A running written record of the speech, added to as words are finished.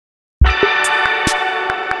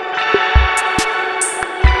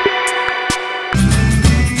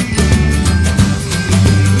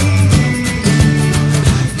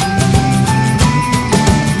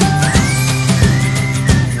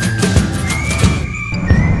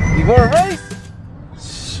More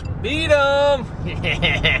race? Beat him!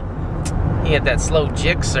 He had that slow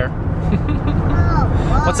jixer.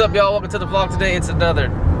 What's up, y'all? Welcome to the vlog today. It's another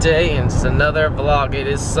day and it's another vlog. It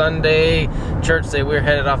is Sunday, church day. We're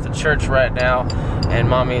headed off to church right now, and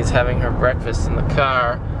mommy is having her breakfast in the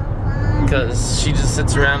car because she just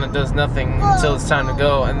sits around and does nothing until it's time to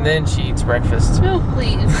go, and then she eats breakfast. No,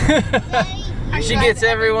 please. She gets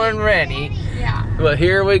everyone ready. Yeah. But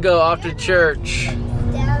here we go, off to church.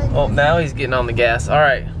 Oh, now he's getting on the gas. All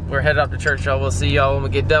right, we're headed off to church, y'all. We'll see y'all when we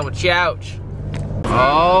get done with chouch.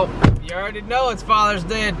 Oh, you already know it's Father's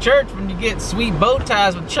Day at church when you get sweet bow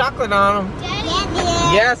ties with chocolate on them. Daddy.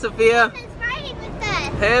 Yeah, Sophia.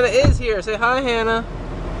 Hannah is here. Say hi, Hannah.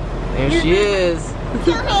 There she is.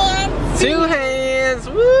 2 hands. 2 hands.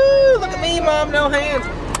 Woo! Look at me, Mom. No hands.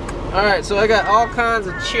 All right, so I got all kinds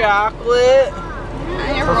of chocolate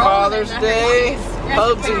for Father's Day.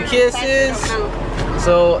 Hugs and kisses.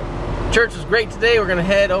 So church was great today. We're gonna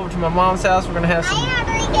head over to my mom's house. We're gonna have some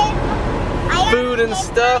food and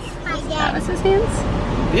stuff. Travis's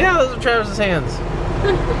hands? Yeah, those are Travis's hands.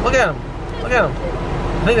 Look at him. Look at him.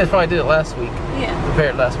 I think they probably did it last week. Yeah.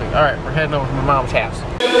 Prepared last week. All right, we're heading over to my mom's house.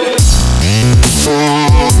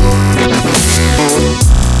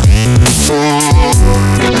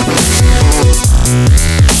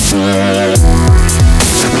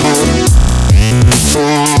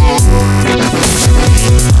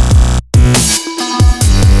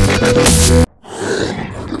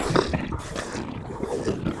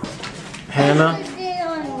 Hannah.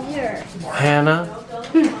 Hannah.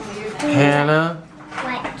 Hannah.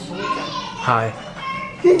 Hi.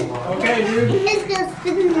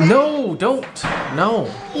 No, don't. No.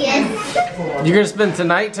 Yes. You're gonna spend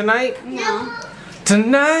tonight? No.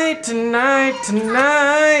 Tonight.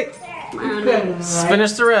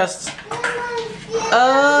 Finish the rest.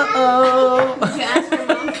 Uh-oh. Did you ask your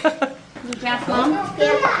mom? Did you ask Mom?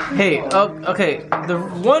 Hey, okay. The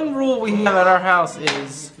one rule we have at our house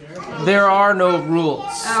is there are no rules.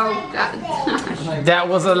 Oh, God. That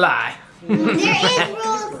was a lie. There is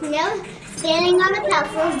rules. No standing on the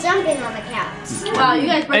couch or jumping on the couch. Well, you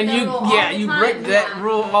guys break And that you, rule all yeah, the you time. break that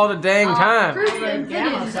rule all the dang time.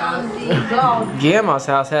 Gamma's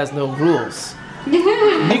house has no rules. You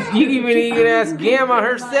can ask Gamma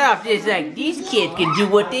herself. It's like, these kids can do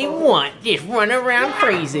what they want. Just run around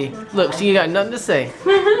crazy. Look, she ain't got nothing to say.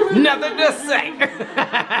 Nothing to say.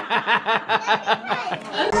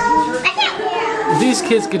 These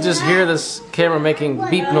kids could just hear this camera making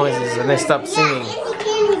beep noises and they stop singing.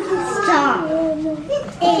 Stop.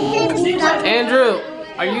 Andrew,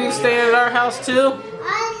 are you staying at our house too? No.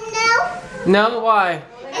 No? Why?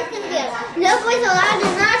 It's gonna be nobody's allowed to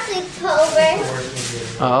not sleep over.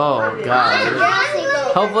 Oh, God.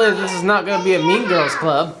 Hopefully this is not going to be a Mean Girls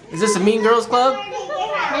Club. Is this a Mean Girls Club? No,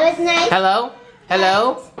 it's nice. Hello?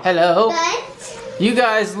 Hello? Hello? But You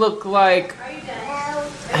guys look like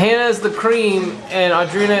Hannah's the cream and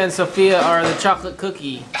Audrina and Sophia are the chocolate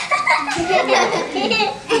cookie. no,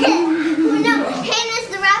 Hannah's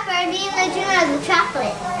the rapper and me and Adriana are the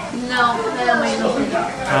chocolate. No, I don't make no sense.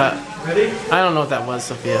 I don't know what that was,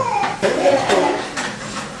 Sophia.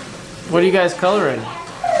 What are you guys coloring?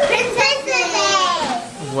 Princesses!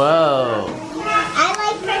 Whoa. I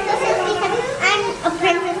like princesses because I'm a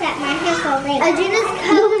princess at my house all day. Adrina's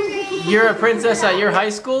coloring. You're a princess at your high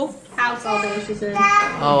school? House all day, she said.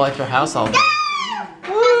 Oh, at your house all day.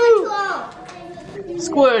 Woo!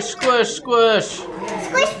 Squish, squish, squish.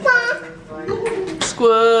 Squish plonk.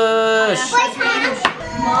 Squish. Squish Hannah.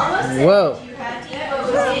 Whoa.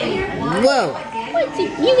 Whoa. You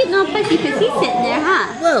getting all fussy because he's sitting there,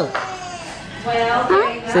 huh? Whoa.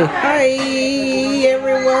 Huh? Say hi,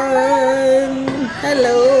 everyone.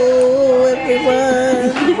 Hello,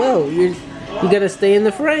 everyone. Whoa, you gotta stay in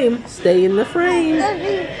the frame. Stay in the frame.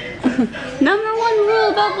 Number 1 rule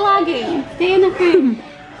about vlogging. Stay in the frame.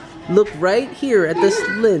 Look right here at this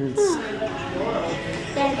lens.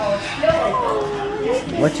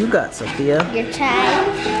 What you got, Sophia? Your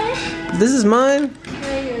child. This is mine?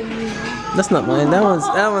 That's not mine.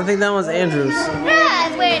 I think that one's Andrew's.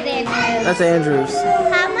 Ah, where did That's Andrew's.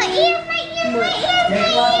 my ear, my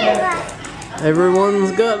ear.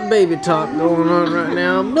 Everyone's got baby talk going on right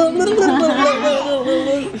now. He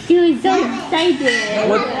was so excited.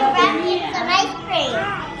 What? Some ice cream.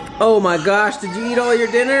 Oh my gosh, did you eat all your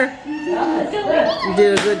dinner? You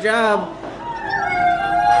did a good job.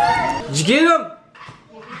 Did you get him?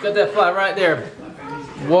 Got that fly right there.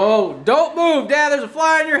 Whoa, don't move, Dad, there's a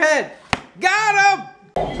fly on your head. Got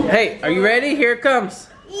him! Hey, are you ready? Here it comes.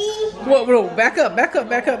 Whoa, back up.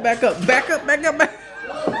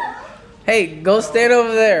 Hey, go stand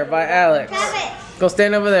over there by Alex. Go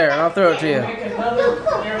stand over there and I'll throw it to you. Right here.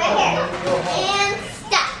 And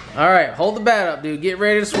stop. All right, hold the bat up, dude. Get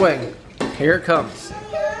ready to swing. Here it comes.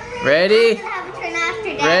 Ready? Have a turn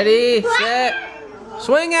after that. Ready, set,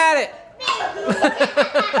 swing at it.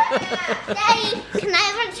 Daddy, can I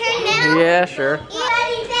have a turn now? Yeah, sure.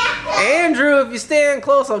 Everybody back up. Andrew, if you stand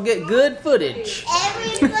close, I'll get good footage.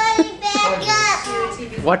 Everybody back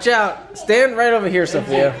up. Watch out. Stand right over here,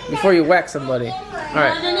 Sophia, before you whack somebody. All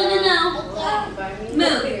right. No.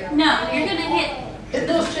 Move. No, you're gonna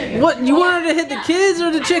hit. What, you wanted to hit the kids or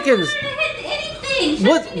the chickens? You're gonna hit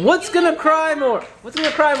anything. What's gonna cry more? What's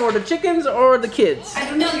gonna cry more, the chickens or the kids? I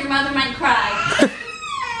don't know. Your mother might cry.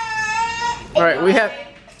 All right, we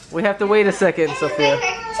have to wait a second, Sophia.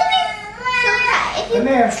 Come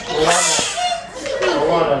here.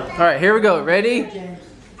 All right, here we go. Ready?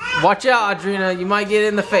 Watch out, Audrina. You might get it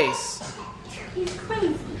in the face. He's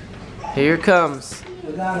crazy. Here it comes.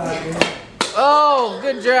 Oh,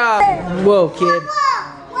 good job. Whoa, kid.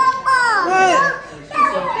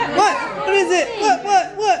 What? What is it?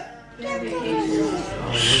 What?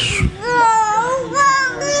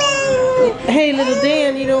 Hey, little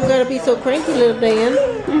Dan, you don't gotta be so cranky, little Dan.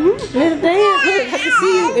 Little Dan, look, I can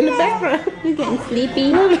see you in the background. You're getting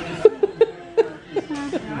sleepy.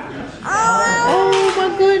 Oh my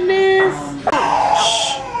goodness.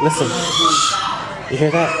 Shh, listen. You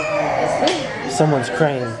hear that? Someone's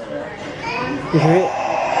crying. You hear it?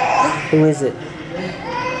 Who is it?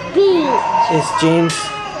 It's James.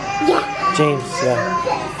 Yeah. James,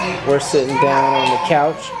 yeah. We're sitting down on the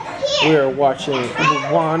couch. We are watching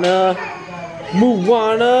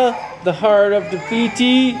Moana, the heart of the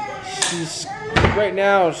Fiti. Right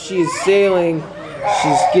now she's sailing.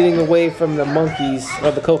 She's getting away from the monkeys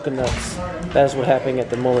or the coconuts. That is what's happening at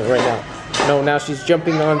the moment right now. No, now she's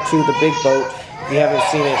jumping onto the big boat. If you haven't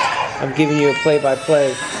seen it, I'm giving you a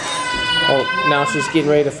play-by-play. Oh, now she's getting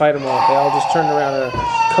ready to fight them all. They all just turned around her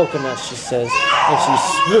coconuts, she says. And she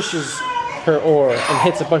swooshes her oar and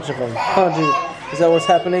hits a bunch of them. Huh, dude? Is that what's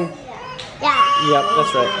happening? Yeah. Yep,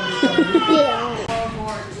 that's right. Yeah.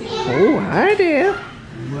 Oh, hi there.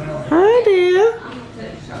 Hi there.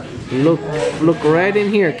 Look right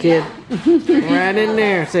in here, kid. Right in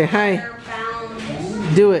there. Say hi.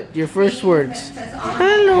 Do it. Your first words.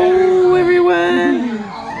 Hello, everyone.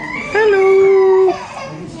 Hello.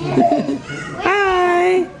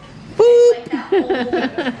 Hi. Boop.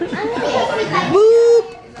 Boop.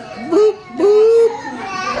 Boop. Boop.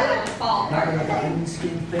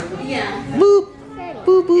 Yeah. Boop.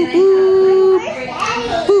 Boop. Boop. Boop.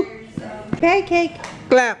 Boop. Pancake.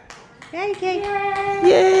 Clap. Pancake.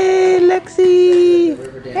 Yay, Lexi.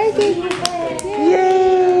 Pancake.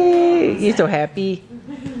 Yay. You so happy?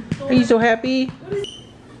 Are you so happy?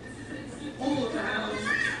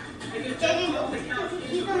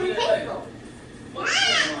 He's on the table.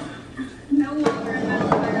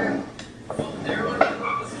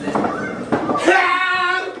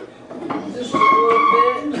 Just a little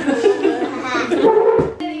bit.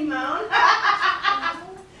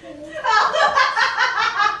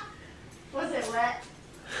 Was it wet?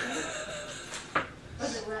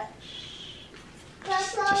 Was it wet?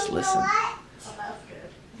 Just listen. Oh, that's good.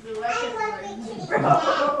 Is it wet?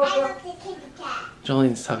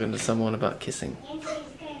 Jolene's talking to someone about kissing.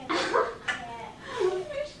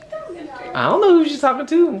 I don't know who she's talking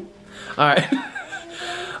to. Alright.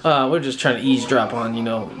 We're just trying to eavesdrop on,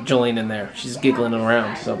 Jolene in there. She's giggling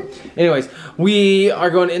around. So, anyways, we are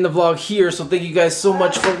going to end the vlog here. So, thank you guys so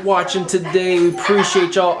much for watching today. We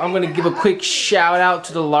appreciate y'all. I'm going to give a quick shout out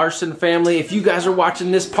to the Larson family. If you guys are watching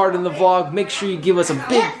this part in the vlog, make sure you give us a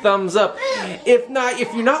big thumbs up. If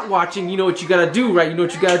you're not watching, you know what you got to do, right? You know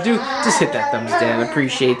what you got to do? Just hit that thumbs down.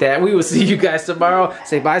 Appreciate that. We will see you guys tomorrow.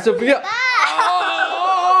 Say bye, Sophia. Bye.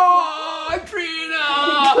 Oh, Trina.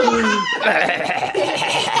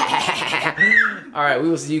 Alright, we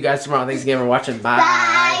will see you guys tomorrow. Thanks again for watching. Bye.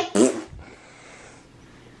 Bye.